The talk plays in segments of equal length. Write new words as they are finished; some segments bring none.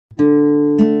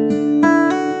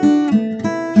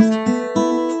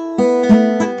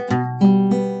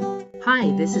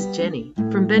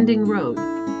bending road.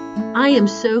 I am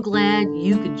so glad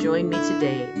you could join me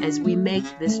today as we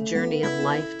make this journey of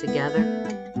life together.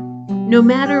 No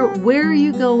matter where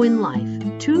you go in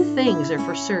life, two things are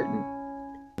for certain.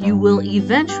 You will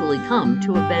eventually come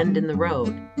to a bend in the road,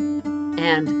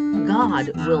 and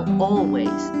God will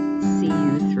always see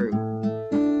you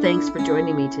through. Thanks for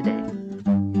joining me today.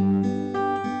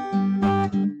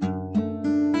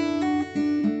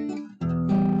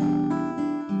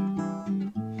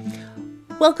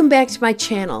 Welcome back to my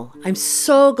channel. I'm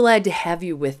so glad to have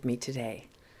you with me today.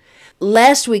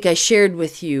 Last week I shared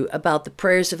with you about the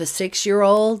prayers of a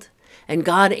 6-year-old, and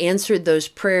God answered those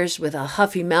prayers with a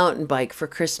Huffy Mountain Bike for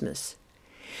Christmas.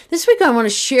 This week I want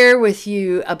to share with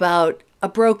you about a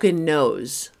broken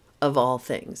nose, of all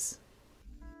things.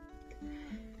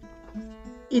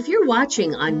 If you're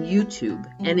watching on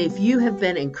YouTube, and if you have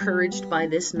been encouraged by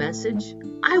this message,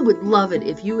 I would love it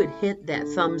if you would hit that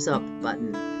thumbs up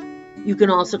button. You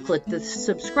can also click the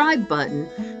subscribe button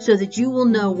so that you will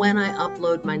know when I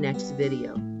upload my next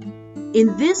video.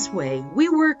 In this way, we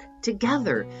work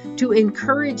together to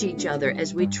encourage each other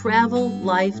as we travel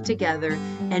life together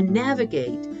and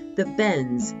navigate the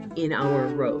bends in our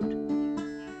road.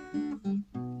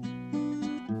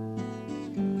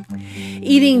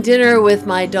 Eating dinner with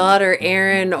my daughter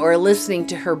Erin or listening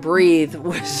to her breathe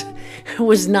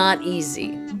was not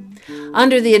easy.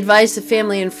 Under the advice of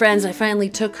family and friends, I finally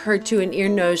took her to an ear,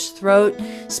 nose, throat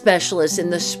specialist in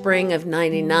the spring of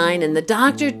 '99, and the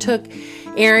doctor took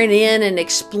Erin in and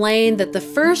explained that the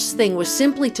first thing was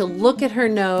simply to look at her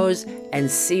nose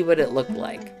and see what it looked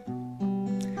like.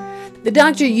 The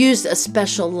doctor used a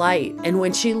special light, and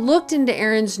when she looked into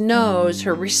Erin's nose,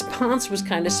 her response was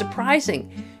kind of surprising.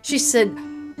 She said,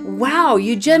 "Wow,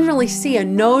 you generally see a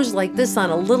nose like this on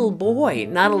a little boy,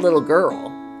 not a little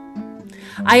girl."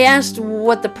 I asked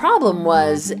what the problem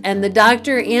was, and the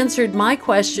doctor answered my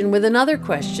question with another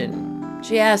question.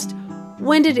 She asked,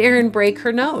 "When did Erin break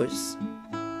her nose?"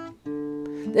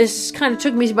 This kind of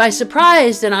took me by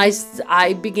surprise, and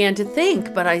I began to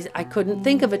think, but I couldn't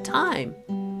think of a time.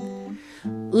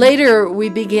 Later, we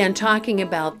began talking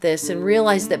about this and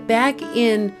realized that back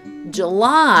in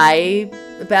July,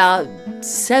 about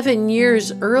 7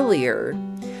 years earlier,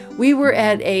 we were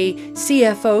at a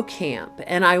CFO camp,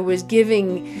 and I was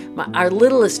giving our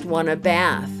littlest one a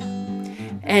bath.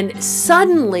 And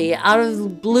suddenly, out of the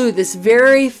blue, this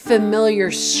very familiar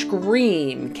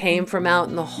scream came from out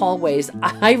in the hallways.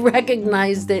 I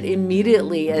recognized it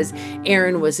immediately as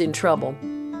Erin was in trouble.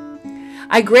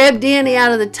 I grabbed Danny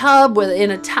out of the tub in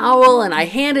a towel, and I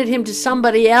handed him to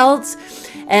somebody else,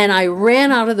 and I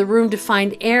ran out of the room to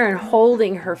find Erin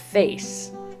holding her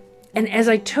face. And as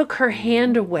I took her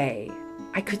hand away,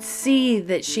 I could see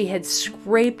that she had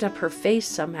scraped up her face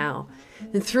somehow.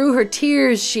 And through her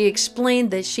tears, she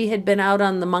explained that she had been out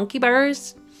on the monkey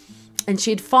bars and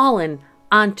she'd fallen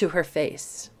onto her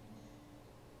face.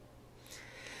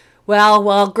 Well,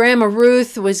 while Grandma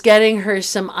Ruth was getting her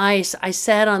some ice, I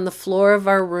sat on the floor of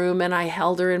our room and I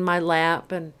held her in my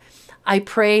lap and I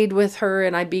prayed with her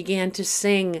and I began to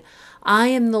sing, "I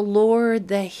am the Lord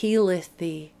that healeth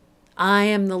thee. I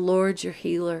am the Lord your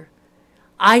healer.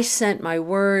 I sent my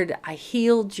word. I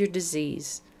healed your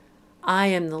disease. I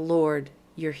am the Lord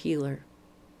your healer."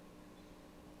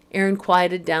 Erin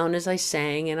quieted down as I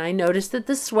sang, and I noticed that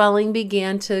the swelling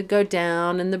began to go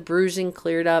down and the bruising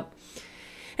cleared up.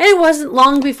 And it wasn't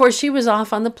long before she was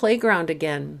off on the playground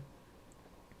again.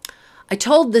 I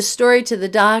told this story to the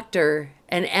doctor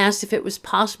and asked if it was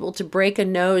possible to break a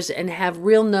nose and have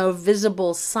real no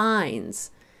visible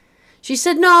signs. She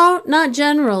said, "No, not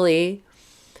generally,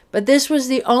 but this was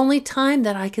the only time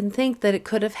that I can think that it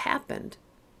could have happened."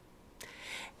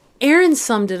 Erin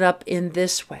summed it up in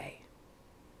this way.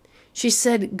 She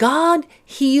said, "God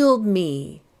healed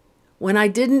me when I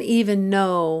didn't even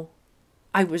know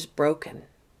I was broken."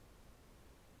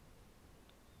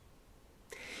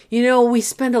 You know, we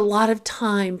spend a lot of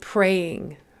time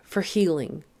praying for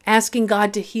healing, asking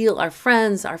God to heal our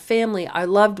friends, our family, our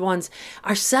loved ones,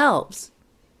 ourselves.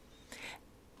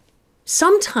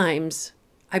 Sometimes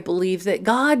I believe that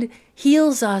God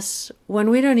heals us when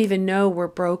we don't even know we're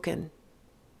broken.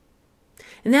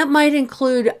 And that might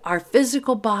include our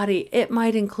physical body. It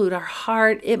might include our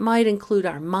heart. It might include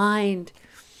our mind.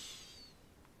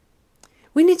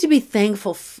 We need to be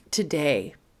thankful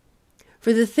today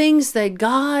for the things that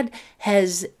God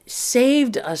has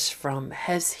saved us from,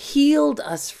 has healed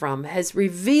us from, has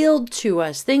revealed to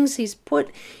us, things He's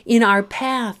put in our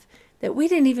path that we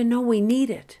didn't even know we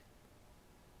needed.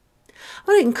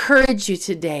 I want to encourage you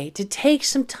today to take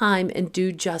some time and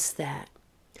do just that.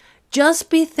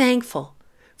 Just be thankful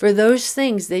for those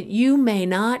things that you may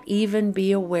not even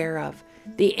be aware of,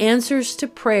 the answers to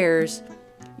prayers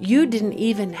you didn't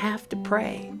even have to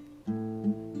pray.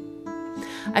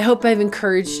 I hope I've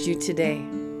encouraged you today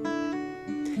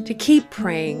to keep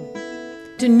praying,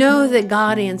 to know that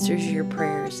God answers your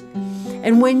prayers.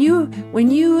 And when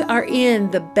you are in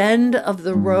the bend of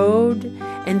the road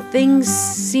and things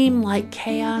seem like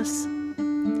chaos,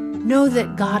 know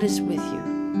that God is with you,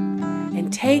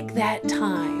 and take that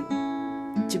time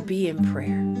to be in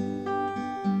prayer.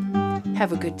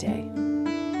 Have a good day.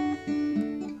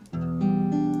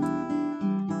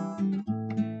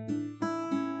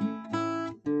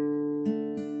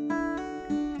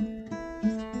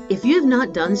 If you have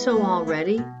not done so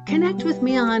already, connect with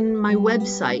me on my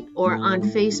website or on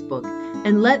Facebook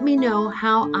and let me know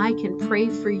how I can pray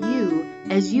for you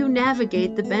as you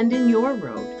navigate the bend in your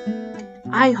road.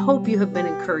 I hope you have been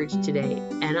encouraged today,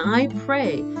 and I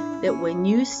pray that when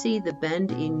you see the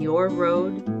bend in your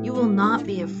road, you will not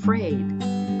be afraid,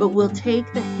 but will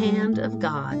take the hand of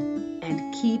God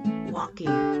and keep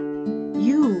walking.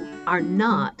 You are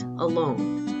not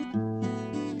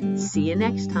alone. See you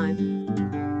next time.